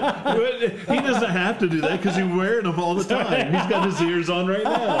 Well done. He doesn't have to do that because he's wearing them all the time. He's got his ears on right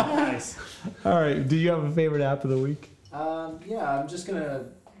now. Nice. All right. Do you have a favorite app of the week? Yeah, I'm just gonna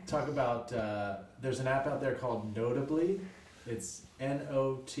talk about. There's an app out there called Notably. It's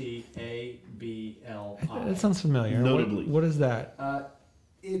Notabli. That sounds familiar. Notably. What is that?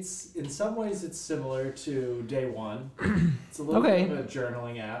 It's in some ways it's similar to Day One. It's a little Okay. bit of a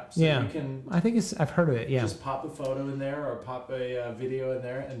journaling app. So Yeah. you can I think it's. I've heard of it. Yeah. just pop a photo in there or pop a video in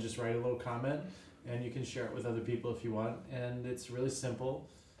there and just write a little comment, and you can share it with other people if you want. And it's really simple.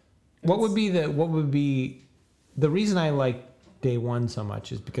 What would be the reason I like Day One so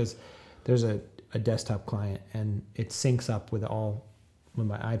much is because there's a desktop client and it syncs up with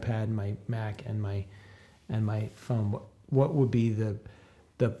my iPad, my Mac, and my phone. What would be the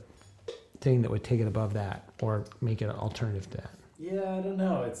thing that would take it above that or make it an alternative to that? Yeah, I don't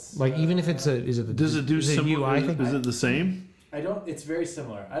know. It's Like even if it's Does it do is it similar? UI thing? Is it the same? I don't. It's very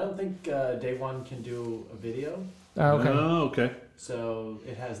similar. I don't think Day One can do a video, Oh, okay. Oh, okay. so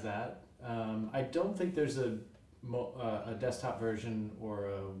it has that. I don't think there's a desktop version or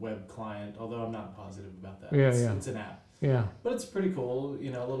a web client, although I'm not positive about that. Yeah, it's, yeah. It's an app, Yeah. but it's pretty cool.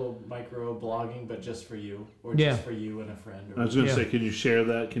 You know, a little micro blogging, but just for you, or Yeah. just for you and a friend. Or I was going to Yeah. say, can you share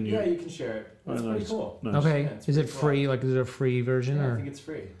that? Can you? yeah, you can share it. Oh, It's pretty nice. cool. Nice. Okay. Yeah, it's Is it pretty cool. free? Like is it a free version Yeah, I or? think it's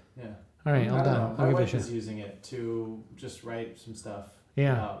free. Yeah. All right, I I'll don't done. know. I'll My give it a wife shot. is using it to just write some stuff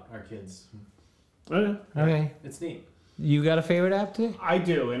Yeah. about our kids. Oh, yeah. Okay. It's neat. You got a favorite app today? I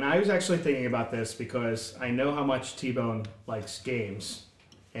do, and I was actually thinking about this because I know how much T-Bone likes games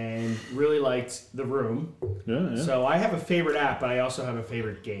and really liked The Room. Yeah, yeah. So I have a favorite app, but I also have a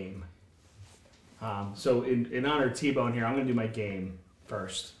favorite game. So in honor of T-Bone here, I'm going to do my game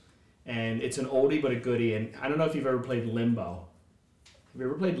first. And it's an oldie but a goodie, and I don't know if you've ever played Limbo. Have you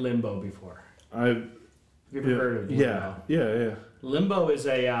ever played Limbo before? I've Have you ever heard of Limbo? yeah. Limbo is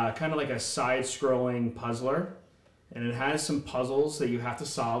a kind of like a side-scrolling puzzler, and it has some puzzles that you have to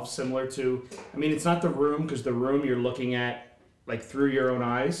solve, similar to. I mean, it's not The Room because The Room you're looking at like through your own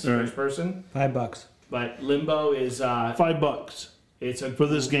eyes, Right. first person. $5. But Limbo is $5 it's a for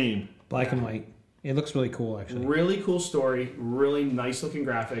this game. Black and white. It looks really cool actually. really cool story, really nice looking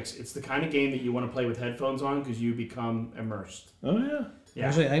graphics. It's the kind of game that you want to play with headphones on because you become immersed. Oh yeah. Yeah.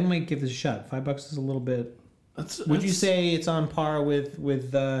 Actually, I might give this a shot. $5 is a little bit. That's, Would you say it's on par with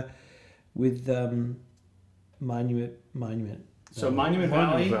Monument? So Monument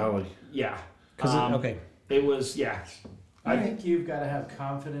Valley, Valley? yeah. Because okay, It was I think you've got to have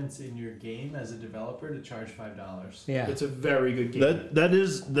confidence in your game as a developer to charge $5. yeah, It's a very good game. That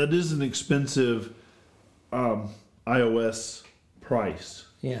is an expensive iOS price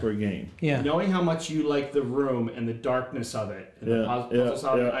Yeah. for a game. yeah. Knowing how much you like The Room and the darkness of it, and the Yeah, puzzle yeah,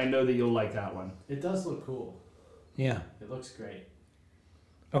 solving, yeah. I know that you'll like that one. It does look cool. Yeah. It looks great.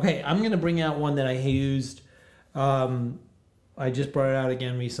 Okay, I'm gonna bring out one that I used. I just brought it out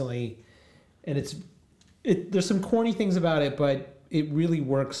again recently, and there's some corny things about it, but it really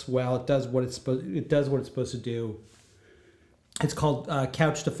works well. It does what it's supposed to do. It's called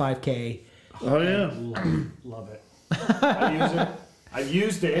Couch to 5K, Oh yeah. Love it. I've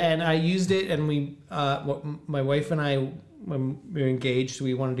used it. and I used it, and my wife and I, when we were engaged,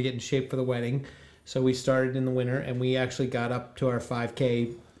 we wanted to get in shape for the wedding. So we started in the winter, and we actually got up to our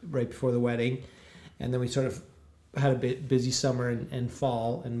 5K right before the wedding, and then we sort of had a bit busy summer and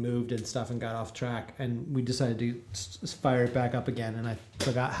fall and moved and stuff and got off track, and we decided to fire it back up again. And I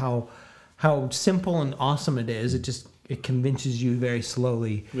forgot how simple and awesome it is. It convinces you very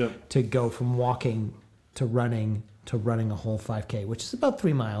slowly to go from walking to running a whole 5K, which is about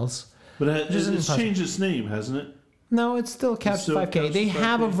 3 miles. But it's changed its name, hasn't it? No, it's still Couch to 5K. They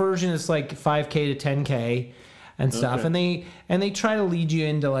have a version that's like 5K to 10K and stuff, and they try to lead you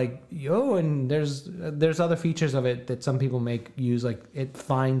into like, and there's other features of it that some people use, like it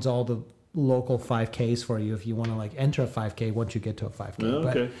finds all the local 5Ks for you if you want to like enter a 5K once you get to a 5K.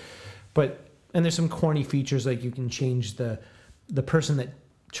 Okay. But there's some corny features, like you can change the person that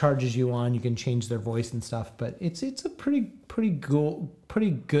charges you on, you can change their voice and stuff. But it's a pretty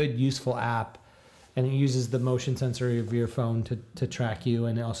good useful app, and it uses the motion sensor of your phone to track you,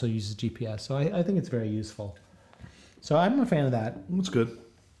 and it also uses GPS. So I think it's very useful. So I'm a fan of that. That's good.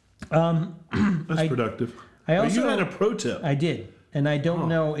 That's productive. You had a pro tip. I did, and I don't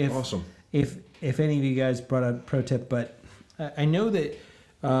know if awesome. if any of you guys brought a pro tip, but I know that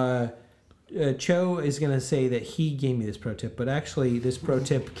Cho is going to say that he gave me this pro tip, but actually this pro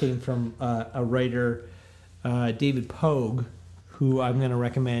tip came from a writer, David Pogue, who I'm going to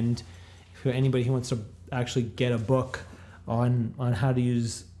recommend for anybody who wants to actually get a book on how to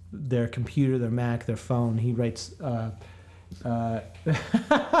use their computer, their Mac, their phone. He writes. Poe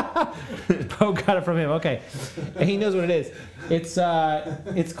got it from him. Okay, and he knows what it is.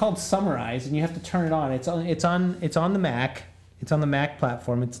 It's called Summarize, and you have to turn it on. It's on the Mac. It's on the Mac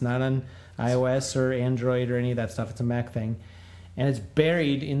platform. It's not on iOS or Android or any of that stuff. It's a Mac thing, and it's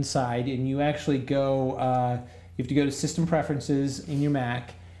buried inside. And you actually go. You have to go to System Preferences in your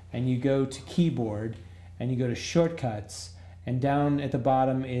Mac, and you go to Keyboard, and you go to Shortcuts, and down at the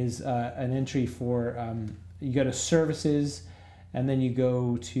bottom is an entry for. You go to Services, and then you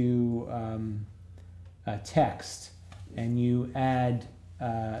go to Text, and you add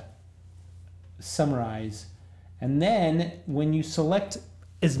Summarize. And then when you select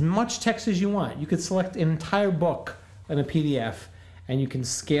as much text as you want, you could select an entire book in a PDF, and you can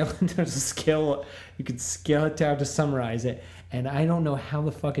scale it. There's a scale. You can scale it down to summarize it. And I don't know how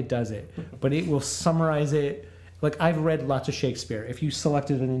the fuck it does it, but it will summarize it. Like, I've read lots of Shakespeare. If you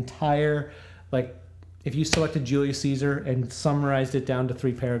selected an entire, if you selected Julius Caesar and summarized it down to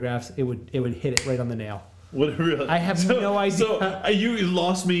 3 paragraphs, it would hit it right on the nail. What really? I have no idea. So you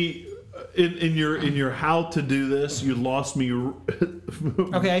lost me in your how to do this. You lost me.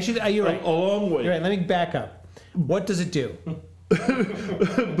 Okay, you're right. A long way. You're right. Let me back up. What does it do?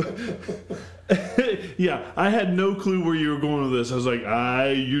 Yeah, I had no clue where you were going with this. I was like,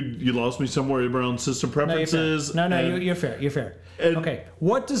 you lost me somewhere around System Preferences. You're fair. You're fair. Okay,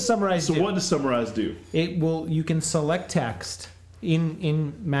 what does Summarize do? So what does Summarize do? You can select text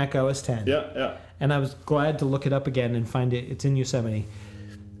in Mac OS 10. Yeah. And I was glad to look it up again and find it. It's in Yosemite.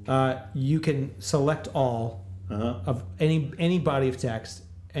 You can select all of any body of text,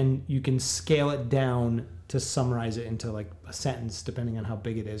 and you can scale it down to summarize it into like a sentence, depending on how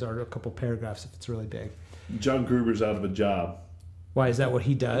big it is, or a couple paragraphs if it's really big. John Gruber's out of a job. Why, is that what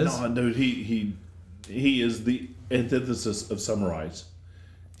he does? No, dude, he is the antithesis of Summarize.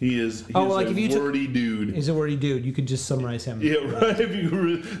 He is a wordy dude. He's a wordy dude. You could just summarize him. Yeah, right. If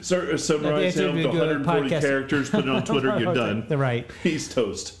you summarize him to 140 characters, put it on Twitter, you're done. Right. He's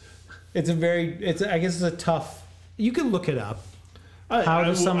toast. I guess it's a tough. You can look it up. How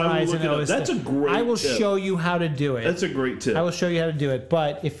to summarize an OS. That's a great I will tip. show you how to do it. That's a great tip. I will show you how to do it.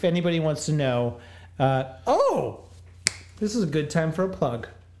 But if anybody wants to know, this is a good time for a plug.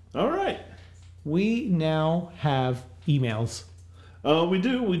 All right. We now have emails. We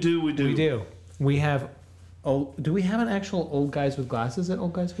do. We have. Do we have an actual Old Guys with Glasses at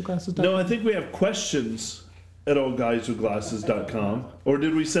oldguyswithglasses.com? No, I think we have questions at oldguyswithglasses.com. Or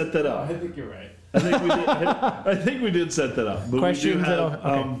did we set that up? I think you're right. I think we did set that up. But Questions we do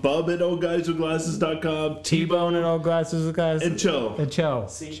have Bub at oldguyswithglasses.com, T-Bone at Old Guys with Glasses, and Cho.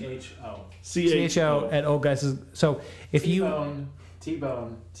 CHO at Old Guys. So if T-Bone,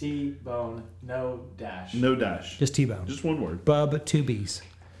 no dash. No dash. Just T-Bone. Just one word. Bub, 2 B's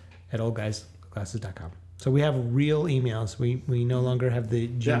at oldguysglasses.com. So we have real emails. We no longer have the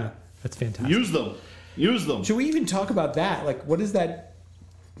Gmail. Yeah. That's fantastic. Use them. Should we even talk about that? Like, what is that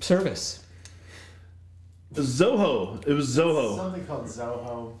service? Zoho. It was Zoho. Something called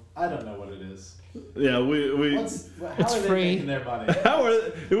Zoho. I don't know what it is. Yeah, How It's are they free. making their money?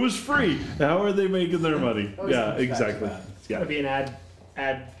 it was free. How are they making their money? Always Yeah, comes back to exactly. that. It's got to be an ad.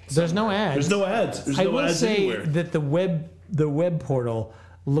 There's no ads. There's no ads. There's I no will ads say anywhere. that the web portal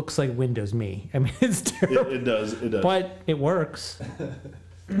looks like Windows Me. I mean, it's terrible, It does. It does. but it works.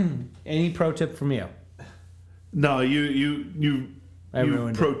 Any pro tip from you? No, you I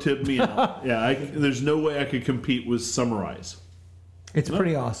ruined pro tip me out. Yeah, there's no way I could compete with Summarize. It's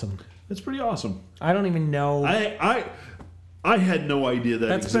pretty awesome. It's pretty awesome. I don't even know. I had no idea that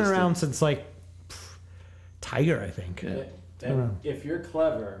That's existed. been around since like Tiger, I think. Yeah. And if you're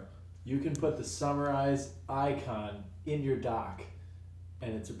clever, you can put the Summarize icon in your dock,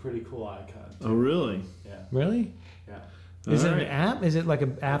 and it's a pretty cool icon. Oh, really? Yeah, Really? yeah. Is All it right. an app? Is it like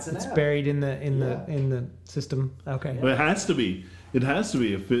an app It's an that's app. buried in the Yeah. in the system? Okay. Well, it has to be. It has to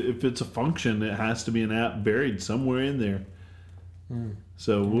be. If it's a function, it has to be an app buried somewhere in there.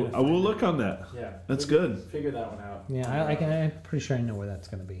 So I will look on that. Yeah, That's figure- good. Figure that one out. Yeah, I'm pretty sure I know where that's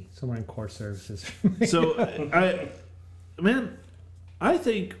going to be. Somewhere in core services. So I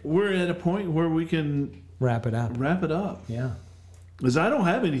think we're at a point where we can Wrap it up. wrap it up. Yeah. Because I don't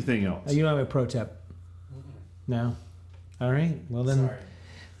have anything else. You don't have a pro tip? No. All right. Well then, Sorry.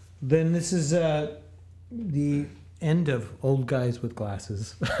 then this is the end of Old Guys with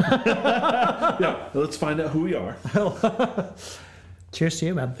Glasses. Yeah, let's find out who we are. Cheers to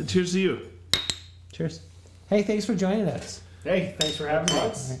you, man. Cheers to you. Cheers. Hey, thanks for joining us. Hey, thanks for having me.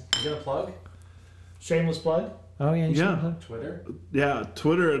 You gonna plug Shameless plug. Oh yeah. You should- Yeah. Twitter? Yeah,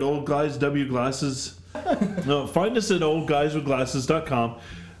 Twitter at Old Guys W Glasses. No, find us at oldguyswithglasses.com.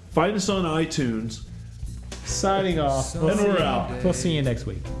 Find us on iTunes. Signing off. And we're out. We'll see you next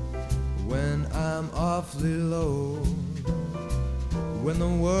week. When I'm awfully low, when the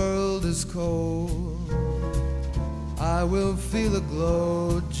world is cold, I will feel a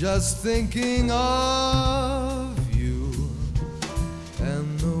glow just thinking of